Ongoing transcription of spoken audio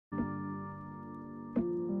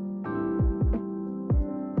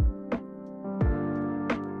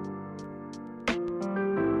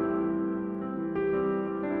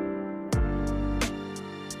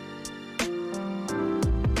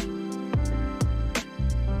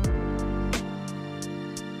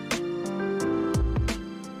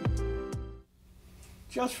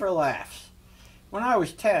just for laughs. When I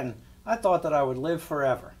was 10, I thought that I would live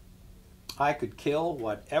forever. I could kill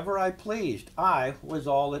whatever I pleased. I was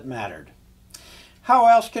all that mattered. How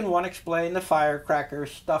else can one explain the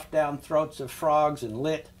firecrackers stuffed down throats of frogs and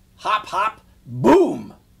lit, hop, hop,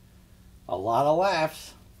 boom? A lot of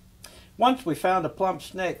laughs. Once we found a plump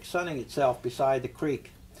snake sunning itself beside the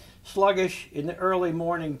creek. Sluggish in the early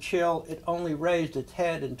morning chill, it only raised its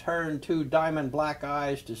head and turned two diamond black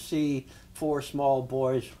eyes to see four small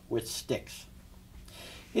boys with sticks.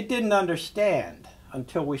 It didn't understand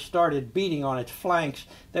until we started beating on its flanks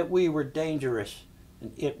that we were dangerous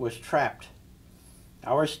and it was trapped.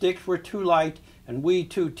 Our sticks were too light and we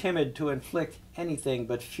too timid to inflict anything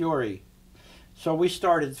but fury, so we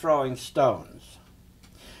started throwing stones.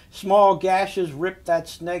 Small gashes ripped that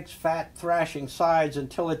snake's fat, thrashing sides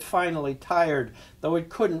until it finally tired, though it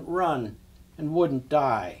couldn't run and wouldn't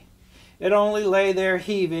die. It only lay there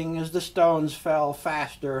heaving as the stones fell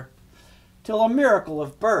faster, till a miracle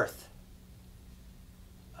of birth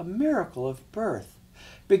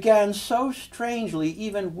began so strangely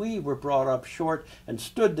even we were brought up short and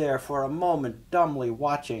stood there for a moment dumbly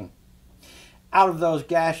watching. Out of those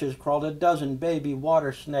gashes crawled a dozen baby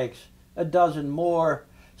water snakes, a dozen more,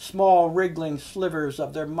 small wriggling slivers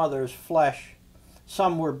of their mother's flesh.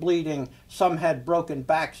 Some were bleeding, some had broken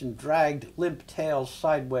backs and dragged limp tails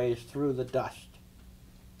sideways through the dust.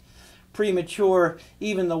 Premature,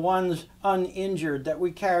 even the ones uninjured that we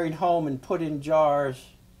carried home and put in jars,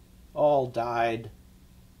 all died.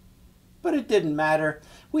 But it didn't matter.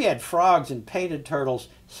 We had frogs and painted turtles,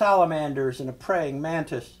 salamanders and a praying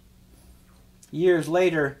mantis. Years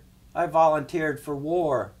later, I volunteered for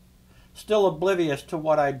war, still oblivious to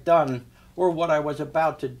what I'd done or what I was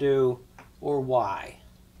about to do or why.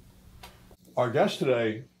 Our guest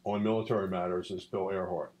today on Military Matters is Bill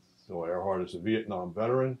Ehrhart. Bill Ehrhart is a Vietnam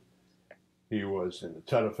veteran. He was in the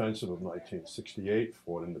Tet Offensive of 1968,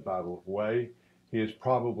 fought in the Battle of Hue. He is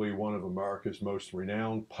probably one of America's most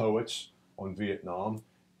renowned poets on Vietnam.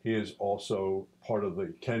 He is also part of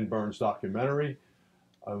the Ken Burns documentary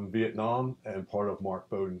on Vietnam and part of Mark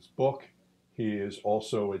Bowden's book. He is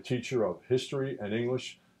also a teacher of history and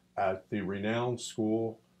English at the renowned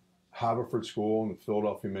school, Haverford School on the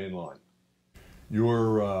Philadelphia Main Line.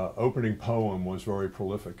 Your opening poem was very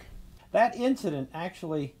prolific. That incident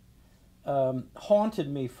actually haunted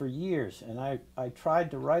me for years, and I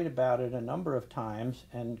tried to write about it a number of times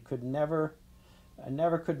and I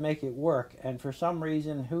never could make it work. And for some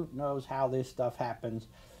reason, who knows how this stuff happens,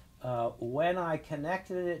 when I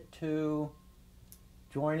connected it to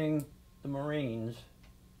joining the Marines,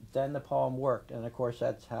 then the poem worked. And of course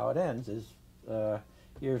that's how it ends, is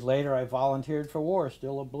years later I volunteered for war,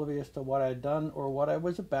 still oblivious to what I'd done or what I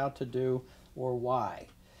was about to do or why.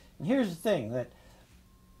 And here's the thing, that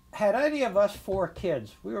had any of us 4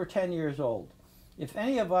 kids, we were 10 years old, if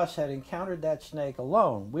any of us had encountered that snake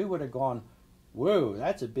alone, we would have gone, whoa,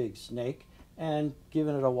 that's a big snake, and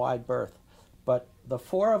given it a wide berth. But the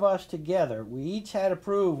 4 of us together, we each had to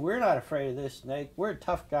prove we're not afraid of this snake, we're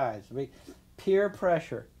tough guys. Peer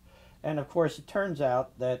pressure. And of course it turns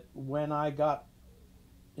out that when I got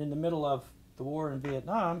in the middle of the war in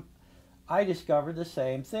Vietnam, I discovered the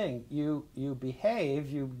same thing. You behave,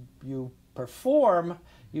 you perform,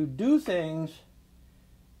 you do things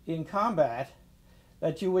in combat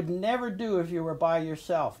that you would never do if you were by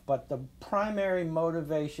yourself. But the primary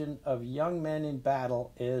motivation of young men in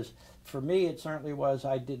battle is, for me it certainly was,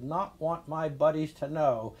 I did not want my buddies to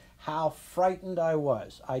know how frightened I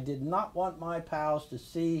was. I did not want my pals to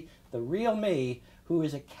see the real me, who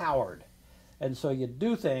is a coward. And so you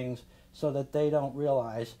do things so that they don't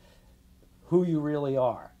realize who you really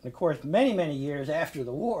are. And of course, many, many years after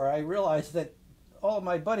the war, I realized that all of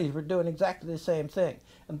my buddies were doing exactly the same thing.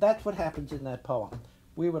 And that's what happens in that poem.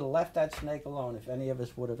 We would have left that snake alone if any of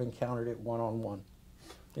us would have encountered it one-on-one.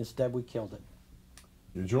 Instead, we killed it.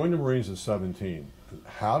 You joined the Marines at 17.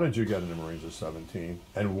 How did you get in the Marines at 17?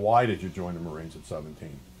 And why did you join the Marines at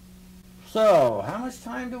 17? So, how much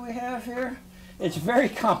time do we have here? It's very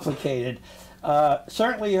complicated.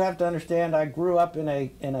 Certainly you have to understand, I grew up in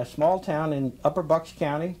a small town in Upper Bucks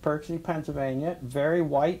County, Perksey, Pennsylvania, very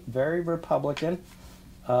white, very Republican.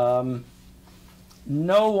 No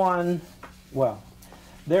one, well,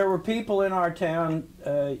 there were people in our town,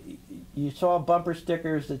 you saw bumper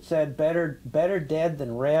stickers that said better dead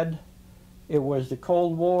than red. It was the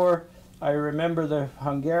Cold War. I remember the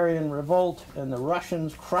Hungarian revolt and the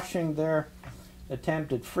Russians crushing their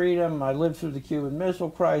attempt at freedom. I lived through the Cuban Missile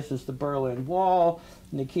Crisis, the Berlin Wall,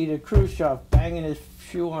 Nikita Khrushchev banging his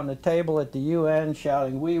shoe on the table at the UN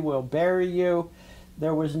shouting, "We will bury you."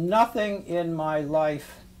 There was nothing in my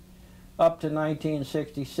life up to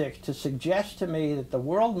 1966 to suggest to me that the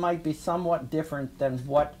world might be somewhat different than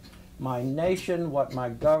what my nation, what my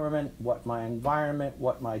government, what my environment,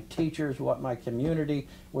 what my teachers, what my community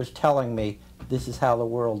was telling me. This is how the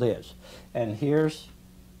world is. And here's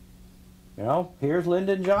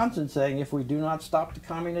Lyndon Johnson saying, if we do not stop the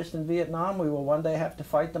communists in Vietnam, we will one day have to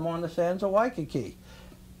fight them on the sands of Waikiki.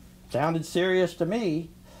 Sounded serious to me.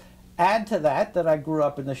 Add to that I grew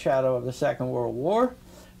up in the shadow of the Second World War.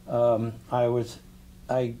 I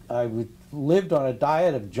lived on a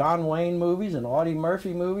diet of John Wayne movies and Audie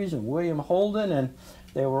Murphy movies and William Holden, and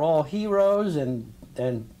they were all heroes, and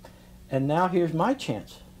now here's my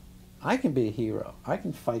chance. I can be a hero. I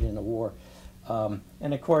can fight in a war.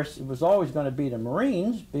 And of course, it was always going to be the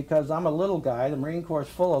Marines, because I'm a little guy. The Marine Corps is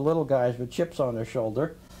full of little guys with chips on their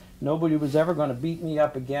shoulder. Nobody was ever going to beat me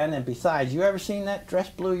up again. And besides, you ever seen that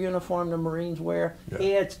dress blue uniform the Marines wear? Yeah.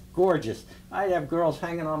 It's gorgeous. I'd have girls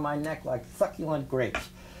hanging on my neck like succulent grapes.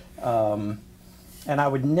 And I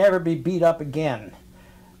would never be beat up again.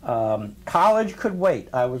 College could wait.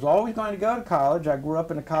 I was always going to go to college. I grew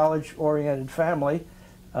up in a college-oriented family.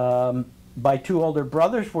 My two older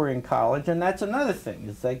brothers were in college, and that's another thing.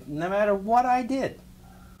 It's like, no matter what I did,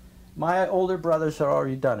 my older brothers had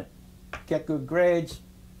already done it. Get good grades,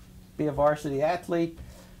 be a varsity athlete.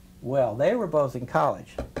 Well, they were both in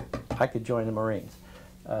college. I could join the Marines.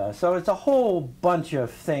 So it's a whole bunch of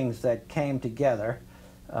things that came together.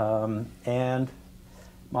 And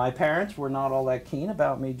my parents were not all that keen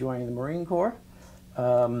about me joining the Marine Corps.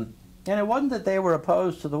 And it wasn't that they were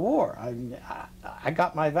opposed to the war. I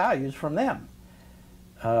got my values from them.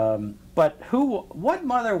 But what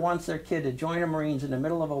mother wants their kid to join the Marines in the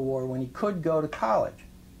middle of a war when he could go to college?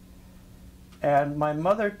 And my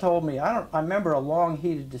mother told me, I remember a long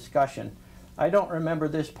heated discussion. I don't remember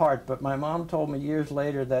this part, but my mom told me years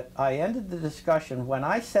later that I ended the discussion when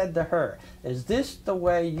I said to her, is this the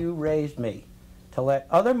way you raised me? To let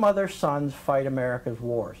other mothers' sons fight America's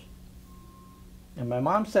wars? And my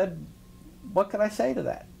mom said, what could I say to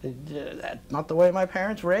that? That's not the way my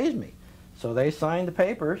parents raised me. So they signed the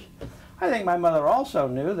papers. I think my mother also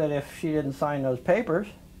knew that if she didn't sign those papers,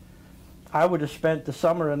 I would have spent the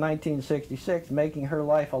summer of 1966 making her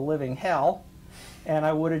life a living hell, and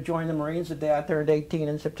I would have joined the Marines the day I turned 18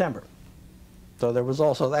 in September. So there was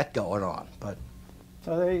also that going on. But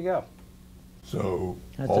so there you go. So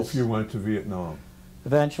off you went to Vietnam.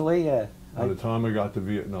 Eventually, yeah. By the time I got to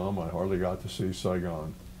Vietnam, I hardly got to see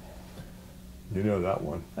Saigon. You know that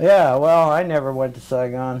one. Yeah, well, I never went to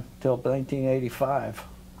Saigon till 1985.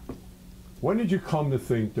 When did you come to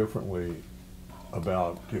think differently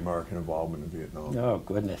about the American involvement in Vietnam? Oh,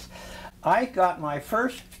 goodness. I got my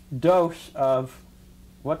first dose of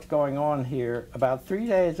what's going on here about 3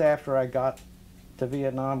 days after I got to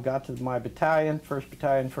Vietnam, got to my battalion, 1st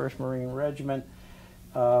Battalion, 1st Marine Regiment.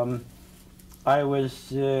 I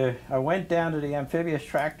went down to the amphibious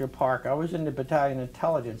tractor park. I was in the battalion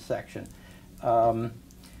intelligence section.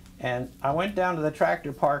 And I went down to the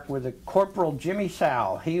tractor park with a Corporal Jimmy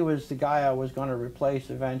Sal. He was the guy I was going to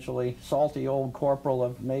replace eventually, salty old corporal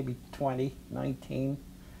of maybe 20, 19.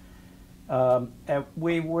 And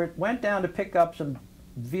we went down to pick up some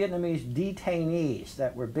Vietnamese detainees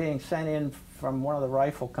that were being sent in from one of the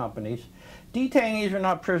rifle companies. Detainees are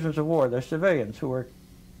not prisoners of war. They're civilians who were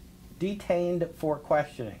detained for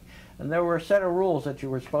questioning. And there were a set of rules that you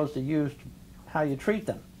were supposed to use how you treat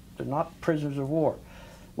them. They're not prisoners of war.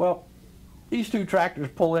 Well, these two tractors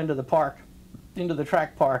pull into the park, into the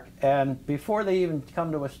track park, and before they even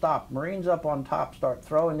come to a stop, Marines up on top start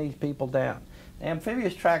throwing these people down. The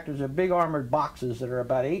amphibious tractors are big armored boxes that are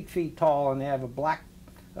about 8 feet tall, and they have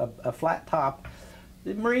a flat top.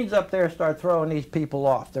 The Marines up there start throwing these people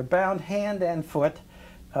off. They're bound hand and foot.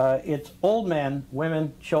 It's old men,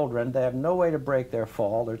 women, children. They have no way to break their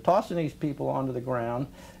fall. They're tossing these people onto the ground,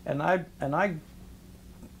 and I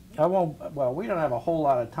won't, well, we don't have a whole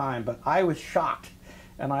lot of time, but I was shocked,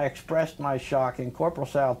 and I expressed my shock, and Corporal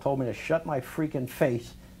Sal told me to shut my freaking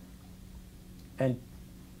face and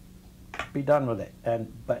be done with it.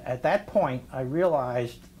 But at that point, I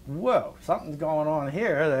realized, whoa, something's going on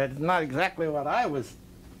here. That's not exactly what I was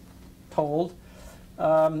told.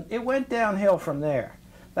 It went downhill from there.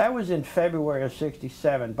 That was in February of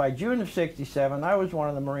 '67. By June of '67, I was one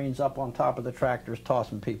of the Marines up on top of the tractors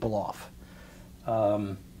tossing people off.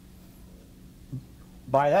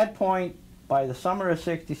 By that point, by the summer of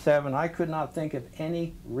 '67, I could not think of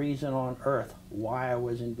any reason on earth why I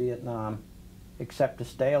was in Vietnam except to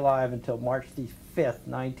stay alive until March the 5th,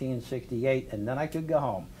 1968, and then I could go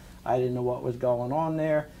home. I didn't know what was going on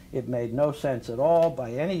there. It made no sense at all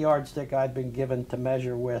by any yardstick I'd been given to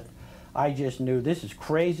measure with. I just knew this is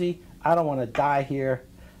crazy. I don't want to die here.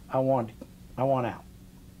 I want out.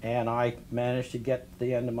 And I managed to get to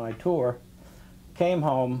the end of my tour, came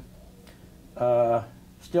home,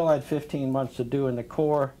 still had 15 months to do in the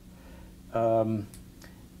Corps, right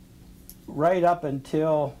up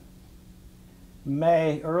until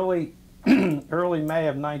May, early May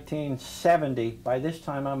of 1970. By this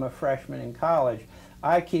time I'm a freshman in college.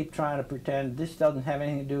 I keep trying to pretend this doesn't have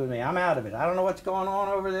anything to do with me. I'm out of it. I don't know what's going on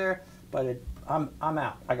over there, but I'm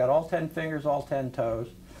out. I got all 10 fingers, all 10 toes.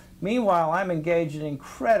 Meanwhile, I'm engaged in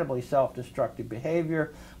incredibly self-destructive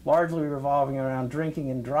behavior, largely revolving around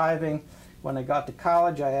drinking and driving. When I got to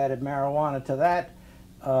college, I added marijuana to that.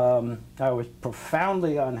 I was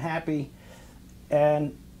profoundly unhappy,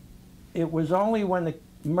 and it was only when the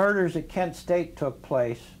murders at Kent State took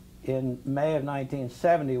place in May of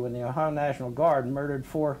 1970, when the Ohio National Guard murdered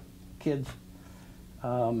 4 kids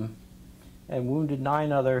and wounded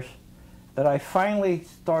 9 others, that I finally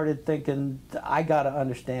started thinking, I got to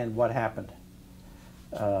understand what happened.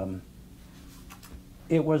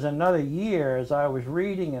 It was another year, as I was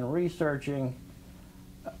reading and researching,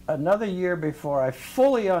 another year before I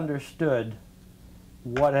fully understood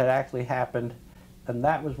what had actually happened, and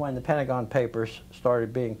that was when the Pentagon Papers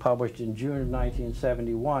started being published in June of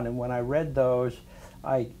 1971. And when I read those,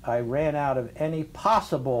 I ran out of any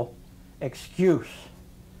possible excuse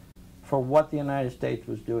for what the United States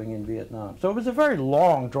was doing in Vietnam. So it was a very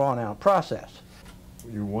long, drawn-out process.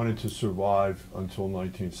 You wanted to survive until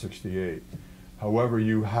 1968. However,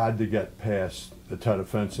 you had to get past the Tet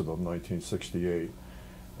Offensive of 1968.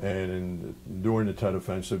 And during the Tet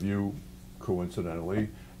Offensive, you, coincidentally,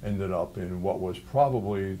 ended up in what was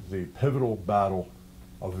probably the pivotal battle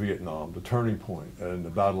of Vietnam, the turning point, and the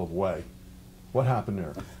Battle of Hue. What happened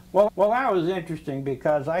there? Well, that was interesting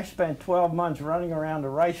because I spent 12 months running around the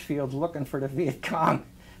rice fields looking for the Viet Cong,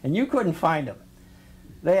 and you couldn't find them.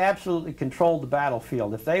 They absolutely controlled the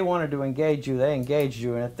battlefield. If they wanted to engage you, they engaged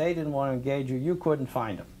you, and if they didn't want to engage you, you couldn't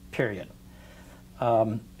find them, period.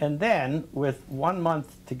 And then, with 1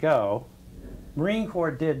 month to go, Marine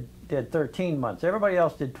Corps did 13 months. Everybody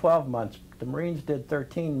else did 12 months. The Marines did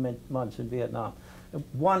 13 months in Vietnam.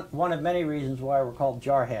 One of many reasons why we're called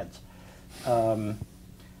jarheads.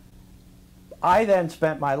 I then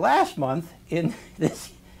spent my last month in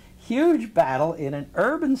this huge battle in an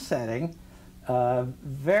urban setting,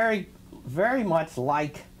 very much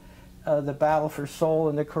like the battle for Seoul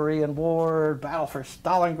in the Korean War, battle for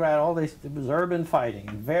Stalingrad, all this. It was urban fighting,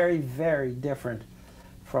 very, very different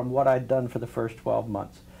from what I'd done for the first 12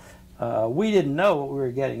 months. We didn't know what we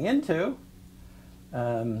were getting into,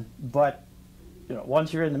 but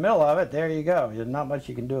once you're in the middle of it, there you go. There's not much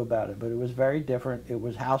you can do about it, but it was very different. It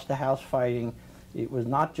was house-to-house fighting. It was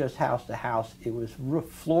not just house-to-house. It was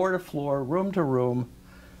floor-to-floor, room-to-room.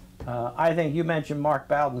 I think you mentioned Mark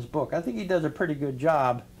Bowden's book. I think he does a pretty good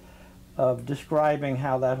job of describing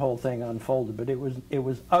how that whole thing unfolded, but it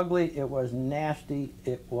was ugly, it was nasty,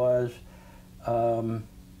 it was, I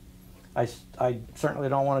certainly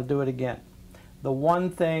don't want to do it again. The one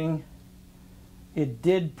thing it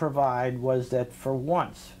did provide was that for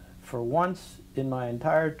once in my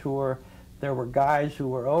entire tour, there were guys who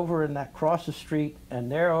were over in that across the street,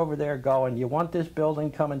 and they're over there going, you want this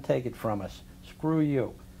building, come and take it from us. Screw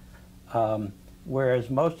you. Whereas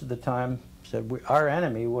most of the time, our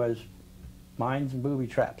enemy was mines and booby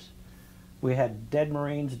traps. We had dead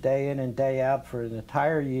Marines day in and day out for an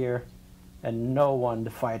entire year, and no one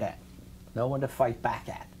to fight at, no one to fight back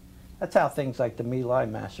at. That's how things like the My Lai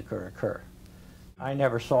massacre occur. I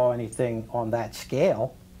never saw anything on that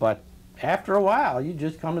scale, but after a while, you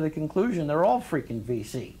just come to the conclusion they're all freaking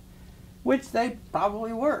VC, which they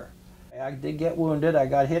probably were. I did get wounded. I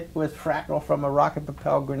got hit with shrapnel from a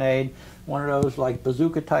rocket-propelled grenade, one of those like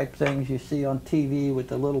bazooka-type things you see on TV with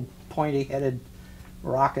the little pointy-headed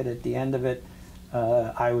rocket at the end of it.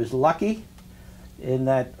 I was lucky in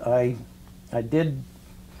that I did,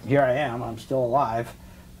 here I am, I'm still alive.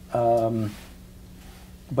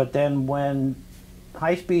 But then when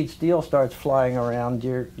high-speed steel starts flying around,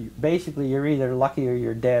 you're either lucky or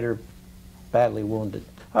you're dead or badly wounded.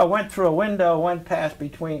 I went through a window, went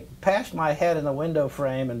past my head in the window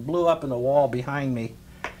frame and blew up in the wall behind me.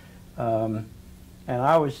 And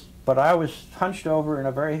I was hunched over in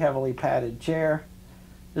a very heavily padded chair.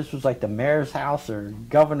 This was like the mayor's house or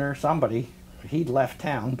governor, somebody. He'd left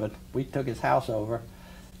town, but we took his house over.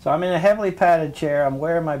 So I'm in a heavily padded chair, I'm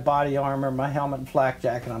wearing my body armor, my helmet and flak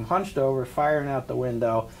jacket, I'm hunched over, firing out the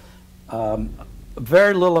window.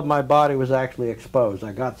 Very little of my body was actually exposed.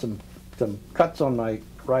 I got some cuts on my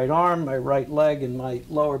right arm, my right leg, and my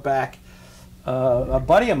lower back. A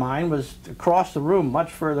buddy of mine was across the room,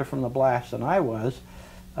 much further from the blast than I was,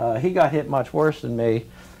 He got hit much worse than me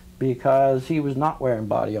because he was not wearing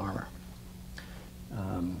body armor.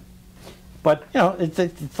 But you know,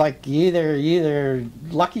 it's like you either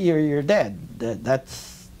lucky or you're dead.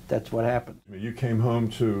 That's what happened. You came home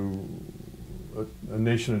to a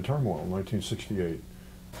nation in turmoil in 1968.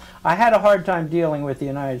 I had a hard time dealing with the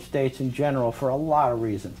United States in general for a lot of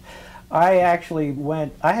reasons. I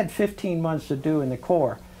had 15 months to do in the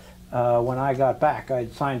Corps when I got back. I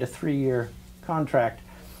had signed a 3-year contract.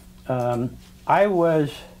 I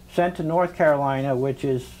was sent to North Carolina, which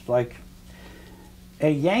is like a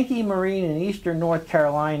Yankee Marine in eastern North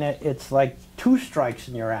Carolina. It's like 2 strikes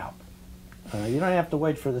and you're out. You don't have to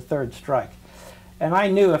wait for the 3rd strike. And I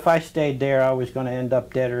knew if I stayed there, I was going to end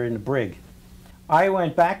up dead or in the brig. I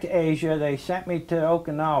went back to Asia. They sent me to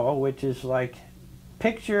Okinawa, which is like,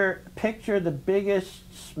 picture the biggest,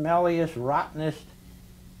 smelliest, rottenest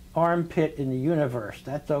armpit in the universe.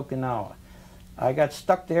 That's Okinawa. I got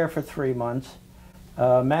stuck there for 3 months,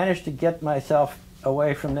 managed to get myself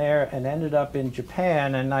away from there and ended up in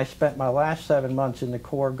Japan, and I spent my last 7 months in the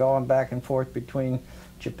Corps going back and forth between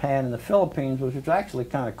Japan and the Philippines, which was actually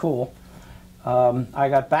kind of cool. I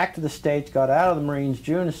got back to the States, got out of the Marines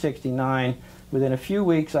June of '69. Within a few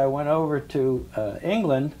weeks I went over to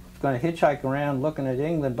England, going to hitchhike around looking at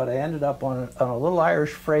England, but I ended up on a little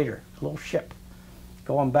Irish freighter, a little ship,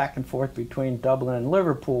 going back and forth between Dublin and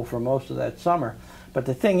Liverpool for most of that summer. But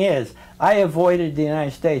the thing is, I avoided the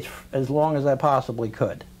United States as long as I possibly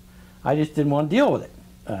could. I just didn't want to deal with it.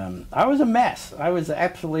 I was a mess. I was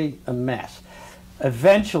absolutely a mess.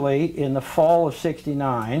 Eventually, in the fall of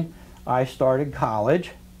 '69, I started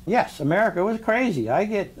college. Yes, America was crazy. I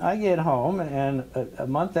get home, and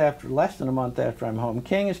less than a month after I'm home,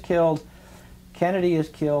 King is killed, Kennedy is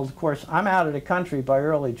killed. Of course, I'm out of the country by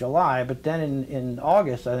early July, but then in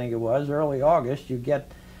August, I think it was, early August, you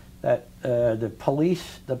get that the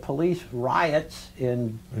police riots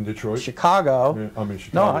in Detroit, Chicago. Yeah, I mean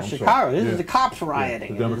Chicago. No, Chicago. Sorry. This is the cops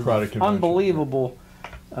rioting. Yeah, the Democratic Convention. Unbelievable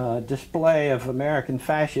display of American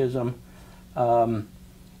fascism.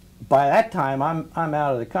 By that time, I'm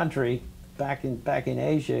out of the country, back in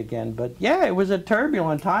Asia again. But yeah, it was a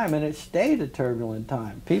turbulent time, and it stayed a turbulent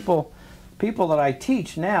time. People that I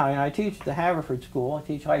teach now, and I teach at the Haverford School. I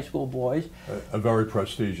teach high school boys. A very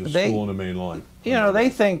prestigious school in the main line. You know, they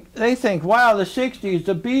think, wow, the '60s,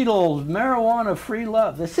 the Beatles, marijuana, free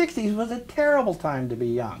love. The '60s was a terrible time to be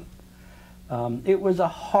young. It was a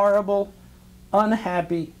horrible,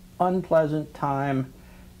 unhappy, unpleasant time.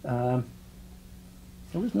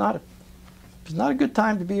 It was not a good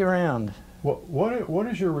time to be around. What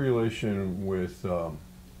is your relation with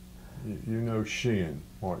Sheehan,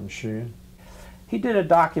 Martin Sheehan? He did a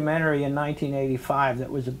documentary in 1985 that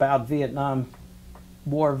was about Vietnam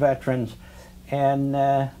War veterans, and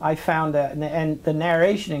I found out, and the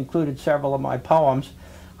narration included several of my poems.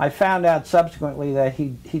 I found out subsequently that he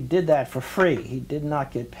did that for free. He did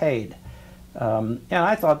not get paid. And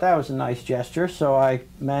I thought that was a nice gesture, so I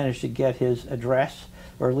managed to get his address,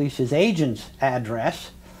 or at least his agent's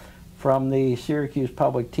address, from the Syracuse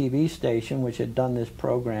Public TV station, which had done this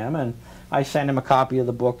program, and I sent him a copy of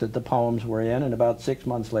the book that the poems were in, and about 6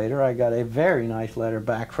 months later I got a very nice letter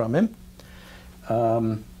back from him.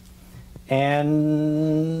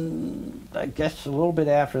 And I guess a little bit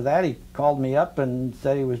after that he called me up and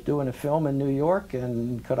said he was doing a film in New York,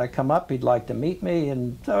 and could I come up, he'd like to meet me.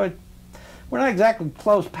 And so we're not exactly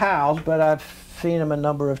close pals, but I've seen him a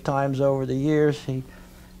number of times over the years. He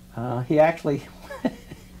actually,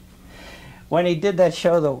 when he did that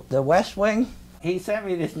show, The West Wing, he sent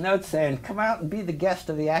me this note saying, come out and be the guest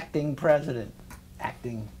of the acting president.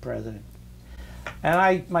 Acting president.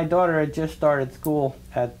 And my daughter had just started school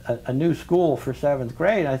at a new school for 7th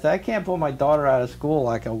grade. I said, I can't pull my daughter out of school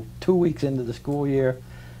like 2 weeks into the school year.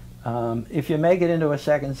 If you make it into a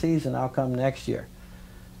 2nd season, I'll come next year.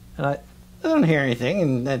 And I don't hear anything.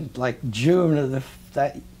 And then like June of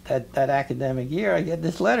that academic year, I get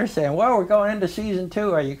this letter saying, well, we're going into season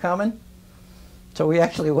 2. Are you coming? So we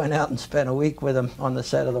actually went out and spent a week with him on the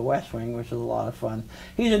set of The West Wing, which was a lot of fun.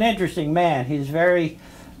 He's an interesting man. He's very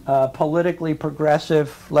politically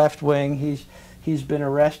progressive, left-wing. He's been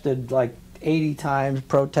arrested like 80 times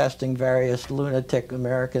protesting various lunatic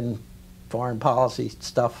American foreign policy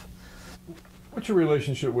stuff. What's your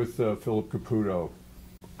relationship with Philip Caputo?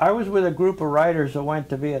 I was with a group of writers that went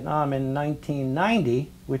to Vietnam in 1990,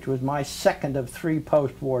 which was my 2nd of 3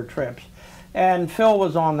 post-war trips. And Phil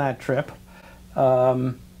was on that trip.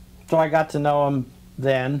 So I got to know him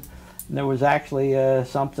then. And there was actually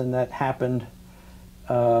something that happened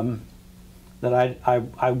that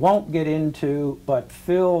I won't get into, but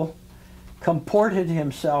Phil comported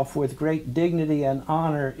himself with great dignity and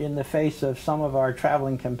honor in the face of some of our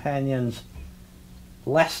traveling companions'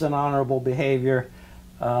 less than honorable behavior,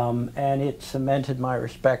 and it cemented my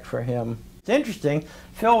respect for him. It's interesting,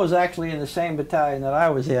 Phil was actually in the same battalion that I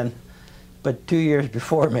was in, but 2 years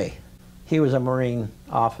before me. He was a Marine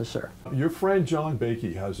officer. Your friend John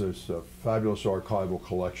Bakey has this fabulous archival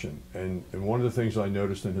collection, and one of the things I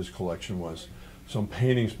noticed in his collection was some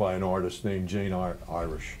paintings by an artist named Jane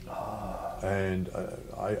Irish. And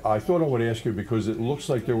I thought I would ask you, because it looks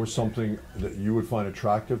like there was something that you would find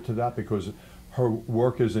attractive to that, because her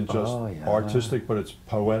work isn't just artistic, but it's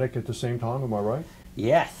poetic at the same time. Am I right?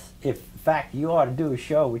 Yes. In fact, you ought to do a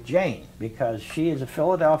show with Jane, because she is a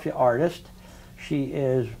Philadelphia artist. She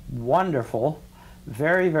is wonderful,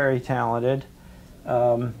 very, very talented.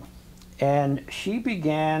 And she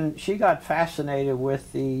got fascinated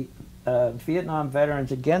with the Vietnam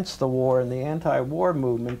veterans against the war and the anti-war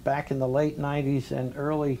movement back in the late 90s and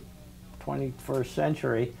early 21st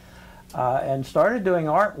century, and started doing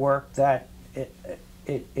artwork that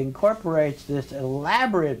it incorporates this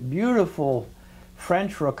elaborate, beautiful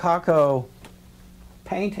French Rococo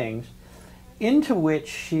paintings into which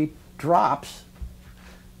she drops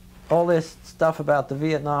all this stuff about the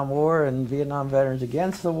Vietnam War and Vietnam veterans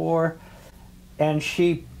against the war. And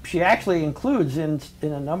she actually includes in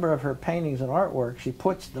a number of her paintings and artwork, she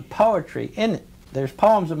puts the poetry in it. There's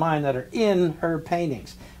poems of mine that are in her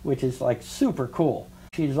paintings, which is like super cool.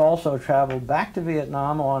 She's also traveled back to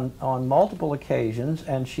Vietnam on multiple occasions,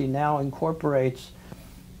 and she now incorporates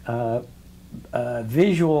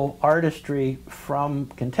visual artistry from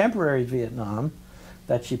contemporary Vietnam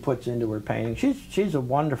that she puts into her painting. She's a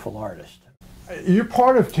wonderful artist. You're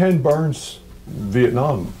part of Ken Burns'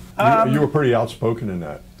 Vietnam. You were pretty outspoken in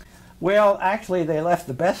that. Well, actually, they left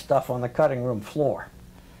the best stuff on the cutting room floor,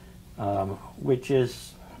 which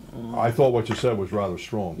is... I thought what you said was rather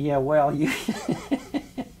strong. Yeah, well,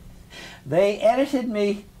 they edited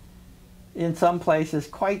me in some places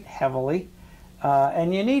quite heavily.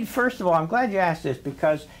 And you need, first of all, I'm glad you asked this,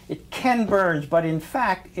 because it's Ken Burns, but in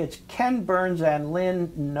fact, it's Ken Burns and Lynn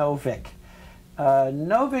Novick.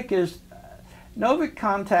 Novick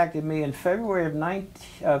contacted me in February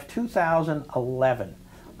of 2011.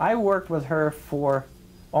 I worked with her for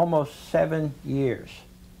almost 7 years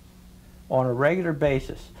on a regular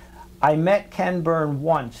basis. I met Ken Burns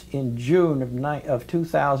once in June of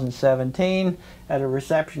 2017 at a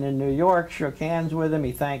reception in New York, shook hands with him,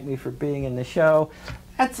 he thanked me for being in the show.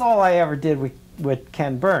 That's all I ever did with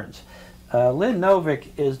Ken Burns. Lynn Novick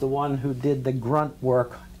is the one who did the grunt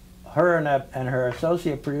work, her and her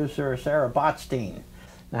associate producer, Sarah Botstein.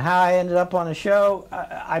 Now, how I ended up on the show,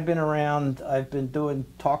 I've been around, I've been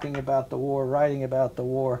talking about the war, writing about the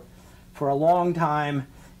war for a long time.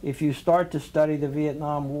 If you start to study the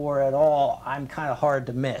Vietnam War at all, I'm kind of hard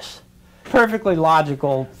to miss. Perfectly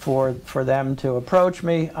logical for them to approach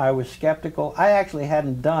me. I was skeptical. I actually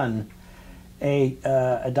hadn't done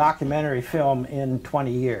a documentary film in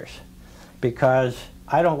 20 years because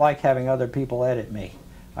I don't like having other people edit me.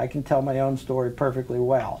 I can tell my own story perfectly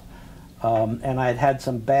well. And I had had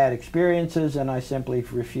some bad experiences, and I simply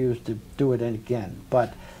refused to do it again.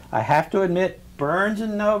 But I have to admit, Burns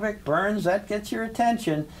and Novick, Burns, that gets your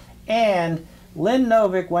attention. And Lynn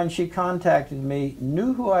Novick, when she contacted me,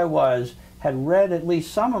 knew who I was, had read at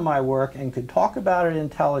least some of my work, and could talk about it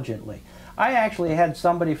intelligently. I actually had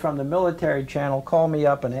somebody from the military channel call me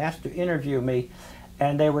up and ask to interview me,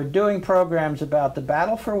 and they were doing programs about the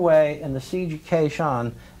Battle for Hue and the Siege of Khe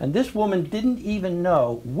Sanh, and this woman didn't even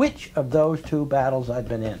know which of those two battles I'd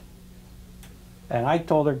been in. And I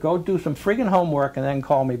told her, go do some friggin' homework and then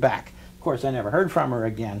call me back. Of course, I never heard from her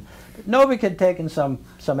again. But Novick had taken some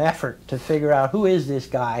effort to figure out who is this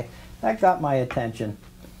guy. That got my attention.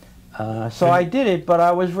 So I did it, but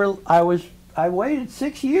I waited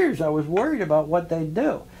 6 years. I was worried about what they'd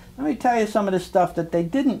do. Let me tell you some of the stuff that they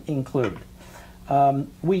didn't include.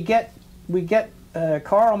 We get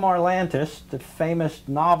Karl Marlantes, the famous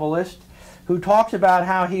novelist, who talks about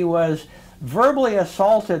how he was verbally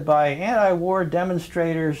assaulted by anti-war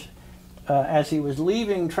demonstrators as he was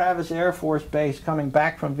leaving Travis Air Force Base coming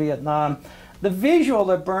back from Vietnam. The visual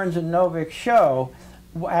that Burns and Novick show,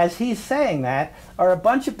 as he's saying that, are a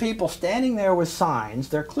bunch of people standing there with signs.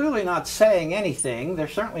 They're clearly not saying anything. They're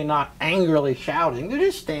certainly not angrily shouting. They're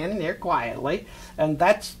just standing there quietly, and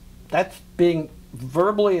that's being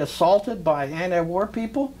verbally assaulted by anti-war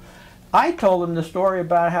people. I told him the story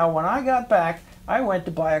about how when I got back, I went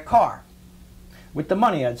to buy a car with the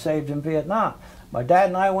money I'd saved in Vietnam. My dad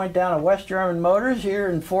and I went down to West German Motors here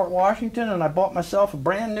in Fort Washington, and I bought myself a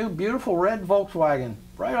brand new, beautiful red Volkswagen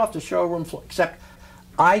right off the showroom floor, except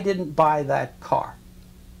I didn't buy that car.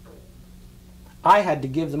 I had to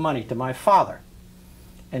give the money to my father,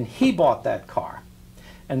 and he bought that car.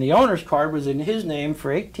 And the owner's card was in his name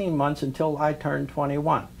for 18 months until I turned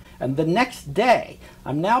 21. And the next day,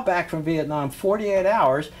 I'm now back from Vietnam, 48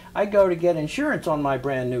 hours, I go to get insurance on my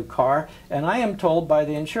brand new car, and I am told by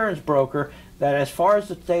the insurance broker that as far as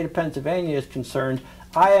the state of Pennsylvania is concerned,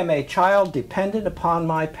 I am a child dependent upon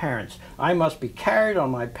my parents. I must be carried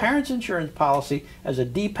on my parents' insurance policy as a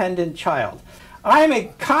dependent child. I am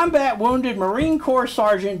a combat wounded Marine Corps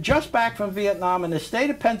sergeant just back from Vietnam, and the state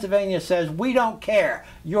of Pennsylvania says, we don't care.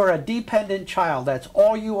 You're a dependent child. That's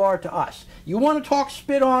all you are to us. You want to talk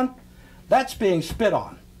spit on? That's being spit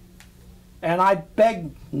on. And I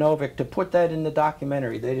begged Novick to put that in the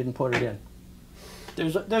documentary. They didn't put it in.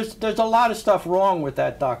 There's a lot of stuff wrong with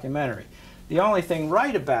that documentary. The only thing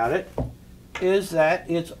right about it is that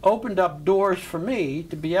it's opened up doors for me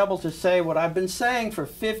to be able to say what I've been saying for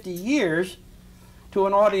 50 years to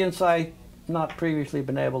an audience I've not previously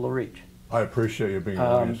been able to reach. I appreciate you being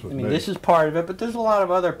honest with me. This is part of it, but there's a lot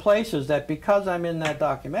of other places that because I'm in that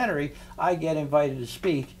documentary, I get invited to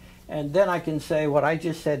speak, and then I can say what I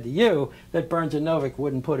just said to you that Burns and Novick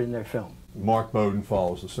wouldn't put in their film. Mark Bowden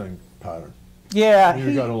follows the same pattern. Yeah.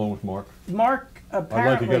 You got along with Mark? Mark, apparently... I'd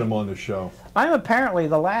like to get him on this show. I'm apparently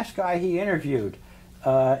the last guy he interviewed.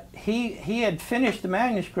 He had finished the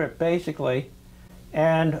manuscript, basically,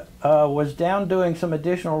 and was down doing some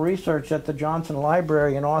additional research at the Johnson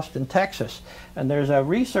Library in Austin, Texas. And there's a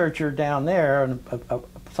researcher down there, and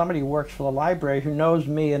somebody who works for the library who knows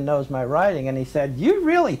me and knows my writing, and he said,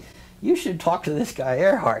 you should talk to this guy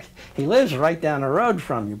Ehrhart. He lives right down the road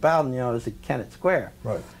from you. Bowden, is at Kennett Square.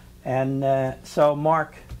 Right. And so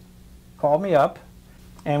Mark called me up,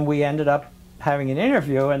 and we ended up having an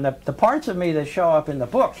interview, and the parts of me that show up in the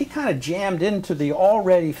book, he kind of jammed into the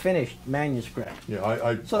already finished manuscript.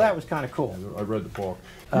 Yeah, so that was kind of cool. I read the book.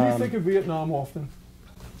 Do you think of Vietnam often?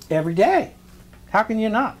 Every day. How can you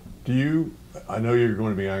not? Do you, I know you're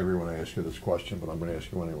going to be angry when I ask you this question, but I'm going to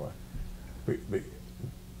ask you anyway.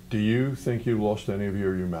 Do you think you lost any of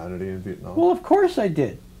your humanity in Vietnam? Well, of course I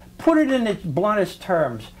did. Put it in its bluntest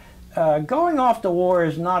terms. Going off to war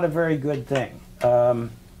is not a very good thing.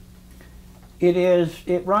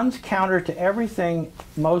 It runs counter to everything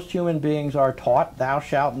most human beings are taught. Thou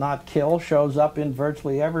shalt not kill shows up in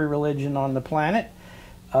virtually every religion on the planet.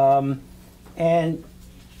 And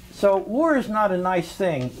so war is not a nice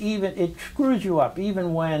thing. Even it screws you up,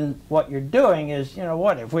 even when what you're doing is,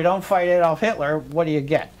 what, if we don't fight Adolf Hitler, what do you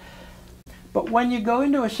get? But when you go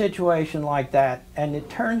into a situation like that, and it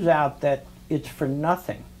turns out that it's for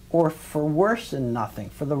nothing, or for worse than nothing,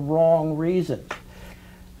 for the wrong reason,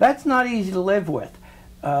 that's not easy to live with.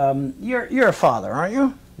 You're a father, aren't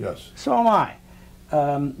you? Yes. So am I.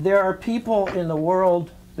 There are people in the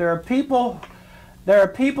world, there are people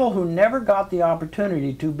who never got the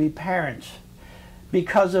opportunity to be parents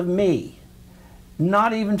because of me.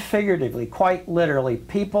 Not even figuratively, quite literally.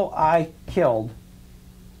 People I killed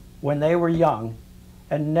when they were young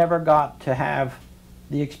and never got to have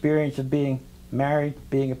the experience of being married,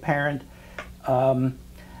 being a parent.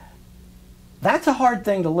 That's a hard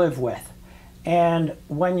thing to live with. And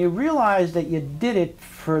when you realize that you did it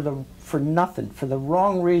for nothing, for the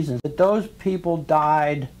wrong reasons, that those people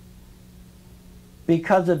died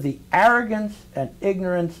because of the arrogance and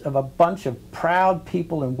ignorance of a bunch of proud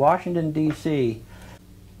people in Washington, D.C.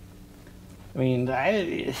 I mean,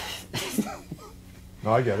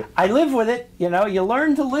 No, I get it. I live with it, you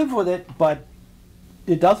learn to live with it, but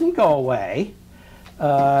it doesn't go away.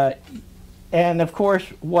 And of course,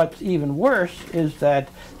 what's even worse is that,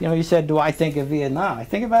 you said, do I think of Vietnam? I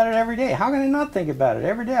think about it every day. How can I not think about it?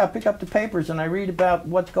 Every day I pick up the papers and I read about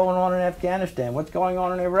what's going on in Afghanistan, what's going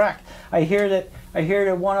on in Iraq. I hear that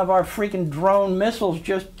one of our freaking drone missiles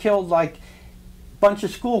just killed like a bunch of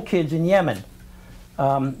school kids in Yemen.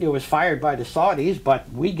 It was fired by the Saudis,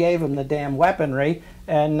 but we gave them the damn weaponry,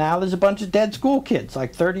 and now there's a bunch of dead school kids,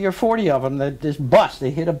 like 30 or 40 of them.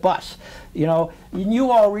 They hit a bus. You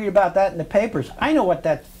all read about that in the papers. I know what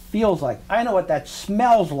that feels like. I know what that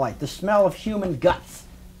smells like, the smell of human guts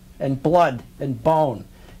and blood and bone.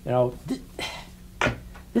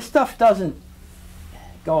 This stuff doesn't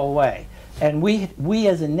go away. And we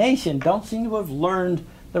as a nation don't seem to have learned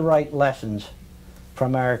the right lessons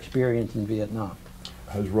from our experience in Vietnam.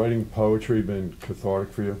 Has writing poetry been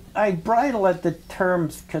cathartic for you? I bridle at the term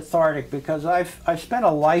cathartic because I've spent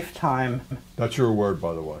a lifetime. That's your word,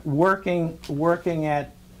 by the way. Working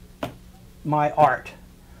at my art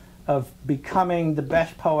of becoming the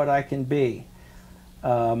best poet I can be.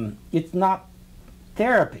 It's not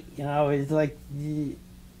therapy, it's like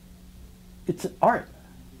it's art.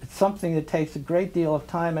 It's something that takes a great deal of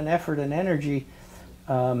time and effort and energy.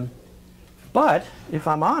 But if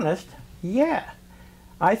I'm honest, yeah,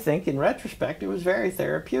 I think in retrospect it was very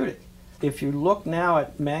therapeutic. If you look now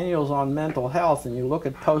at manuals on mental health and you look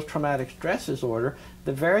at post-traumatic stress disorder,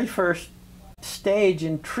 the very first stage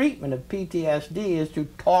in treatment of PTSD is to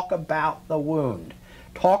talk about the wound,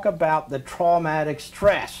 talk about the traumatic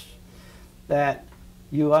stress that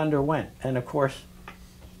you underwent. And of course,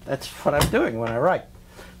 that's what I'm doing when I write.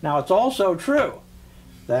 Now, it's also true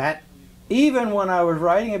that even when I was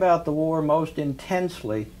writing about the war most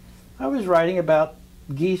intensely, I was writing about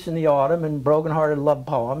geese in the autumn and broken-hearted love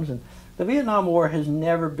poems, and the Vietnam War has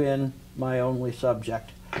never been my only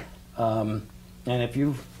subject. And if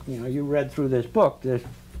you read through this book, there's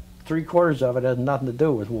 3/4 of it has nothing to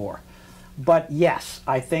do with war. But yes,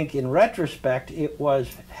 I think in retrospect it was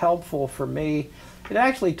helpful for me. It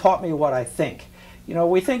actually taught me what I think. You know,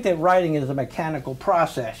 we think that writing is a mechanical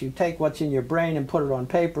process. You take what's in your brain and put it on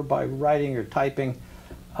paper by writing or typing.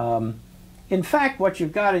 In fact, what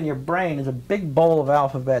you've got in your brain is a big bowl of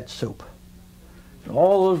alphabet soup.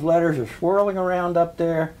 All those letters are swirling around up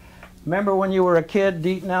there. Remember when you were a kid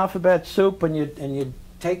eating alphabet soup and you'd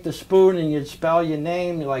take the spoon and you'd spell your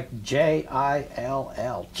name like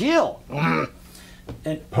J-I-L-L, Jill.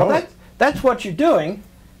 And well, that's what you're doing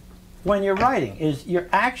when you're writing, is you're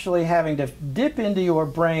actually having to dip into your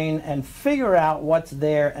brain and figure out what's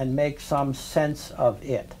there and make some sense of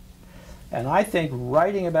it. And I think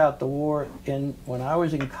writing about the war when I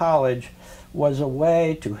was in college was a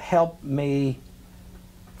way to help me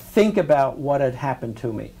think about what had happened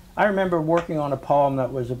to me. I remember working on a poem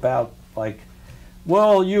that was about, like,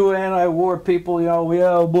 well, you anti-war people, yeah,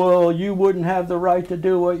 well, you wouldn't have the right to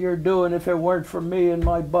do what you're doing if it weren't for me and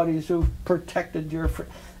my buddies who protected your...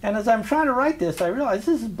 And as I'm trying to write this, I realized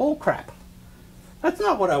this is bullcrap. That's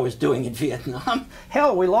not what I was doing in Vietnam.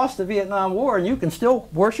 Hell, we lost the Vietnam War and you can still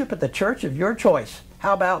worship at the church of your choice.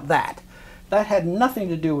 How about that? That had nothing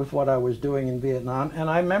to do with what I was doing in Vietnam, and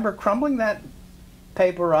I remember crumbling that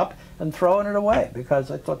paper up and throwing it away because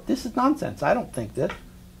I thought, this is nonsense. I don't think this.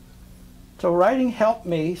 So writing helped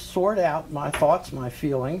me sort out my thoughts, my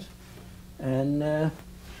feelings, and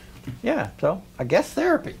yeah, so I guess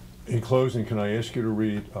therapy. In closing, can I ask you to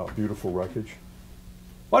read Beautiful Wreckage?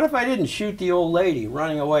 What if I didn't shoot the old lady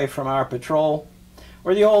running away from our patrol,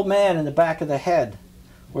 or the old man in the back of the head,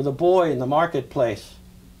 or the boy in the marketplace?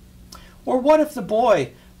 Or what if the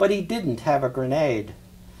boy, but he didn't have a grenade,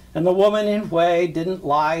 and the woman in Hue didn't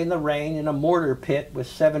lie in the rain in a mortar pit with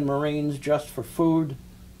 7 Marines just for food?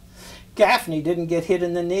 Gaffney didn't get hit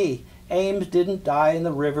in the knee, Ames didn't die in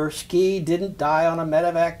the river, Ski didn't die on a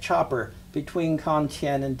medevac chopper between Con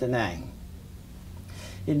Thien and Da Nang.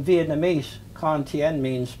 In Vietnamese, Con Thien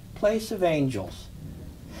means place of angels.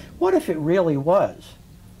 What if it really was?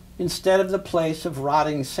 Instead of the place of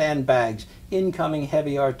rotting sandbags, incoming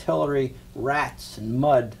heavy artillery, rats and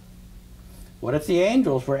mud. What if the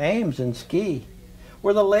angels were Ames and Ski,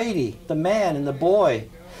 were the lady, the man and the boy,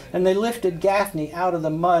 and they lifted Gaffney out of the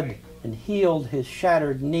mud and healed his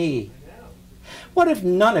shattered knee? What if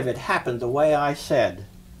none of it happened the way I said?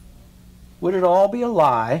 Would it all be a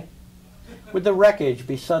lie? Would the wreckage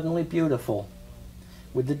be suddenly beautiful?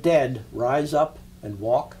 Would the dead rise up and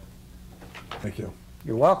walk? Thank you.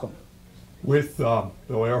 You're welcome. With Bill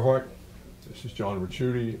Ehrhart, this is John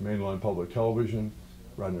Ricciuti, Mainline Public Television,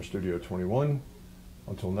 Radnor Studio 21.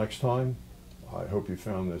 Until next time, I hope you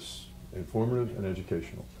found this informative and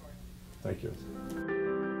educational. Thank you.